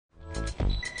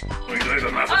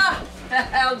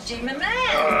Algy, my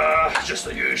man. Just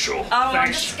the usual. Oh, Thanks.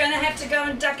 I'm just going to have to go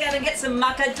and duck out and get some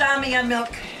macadamia milk.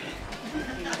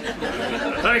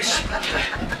 Thanks.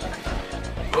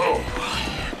 Oh.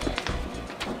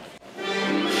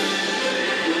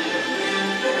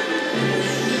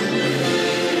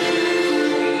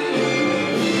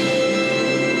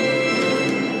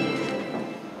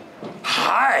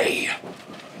 Hey!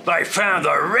 They found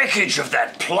the wreckage of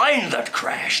that plane that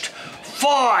crashed.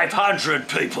 500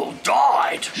 people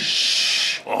died.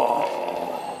 Shh.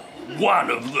 Oh,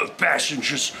 one of the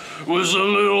passengers was a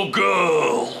little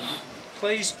girl.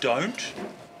 Please don't.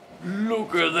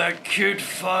 Look at that cute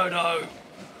photo.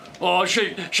 Oh,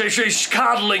 she's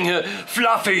cuddling her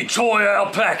fluffy toy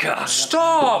alpaca.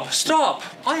 Stop! Stop!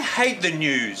 I hate the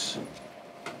news.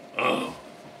 Oh.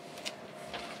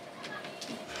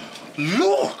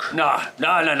 Look! No.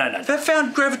 They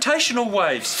found gravitational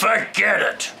waves. Forget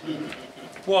it.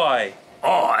 Why?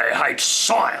 I hate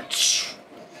science.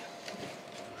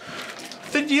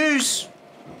 The news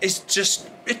is just...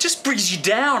 It just brings you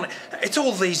down. It's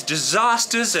all these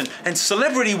disasters and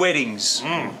celebrity weddings.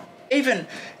 Even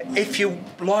if you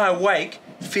lie awake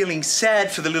feeling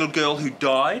sad for the little girl who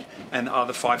died and the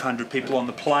other 500 people on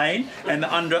the plane and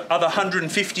the other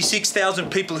 156,000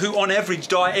 people who on average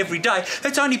die every day,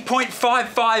 that's only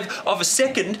 0.55 of a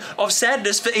second of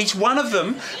sadness for each one of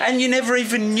them, and you never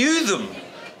even knew them.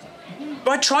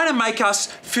 By trying to make us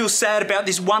feel sad about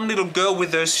this one little girl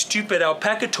with her stupid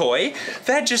alpaca toy,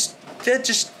 they're just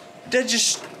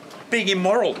being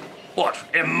immoral. What,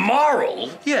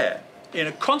 immoral? Yeah, in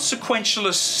a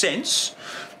consequentialist sense,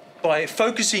 by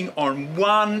focusing on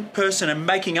one person and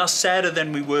making us sadder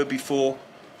than we were before,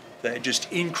 they're just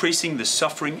increasing the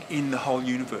suffering in the whole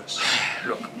universe.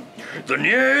 Look, the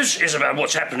news is about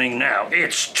what's happening now.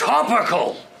 It's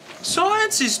topical.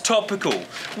 Science is topical.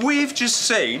 We've just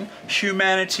seen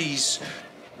humanity's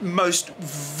most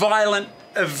violent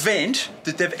event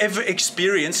that they've ever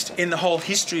experienced in the whole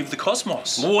history of the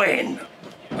cosmos. When?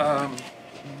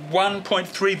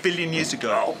 1.3 billion years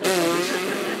ago.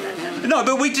 No,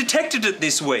 but we detected it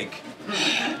this week.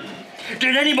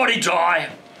 Did anybody die?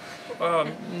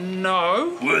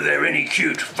 No. Were there any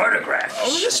cute photographs?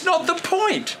 Oh, that's not the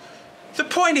point. The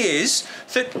point is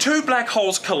that two black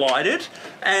holes collided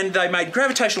and they made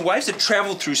gravitational waves that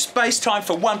travelled through space-time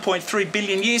for 1.3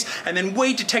 billion years, and then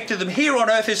we detected them here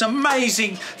on Earth as an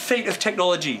amazing feat of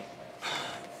technology.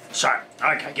 So,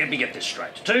 okay, let me get this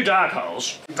straight. Two dark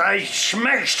holes, they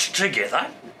smashed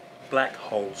together. Black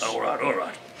holes. All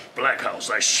right. Black holes,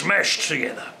 they smashed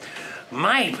together.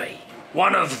 Maybe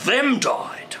one of them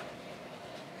died.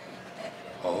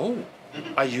 Oh,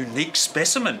 a unique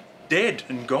specimen. Dead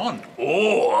and gone.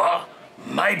 Or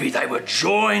maybe they were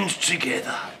joined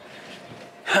together.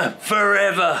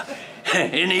 Forever.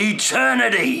 In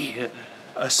eternity.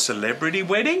 A celebrity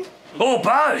wedding? Or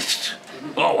both.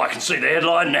 Oh, I can see the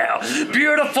headline now.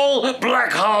 Beautiful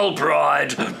black hole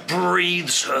bride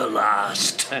breathes her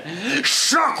last.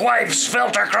 Shockwaves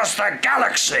felt across the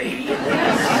galaxy.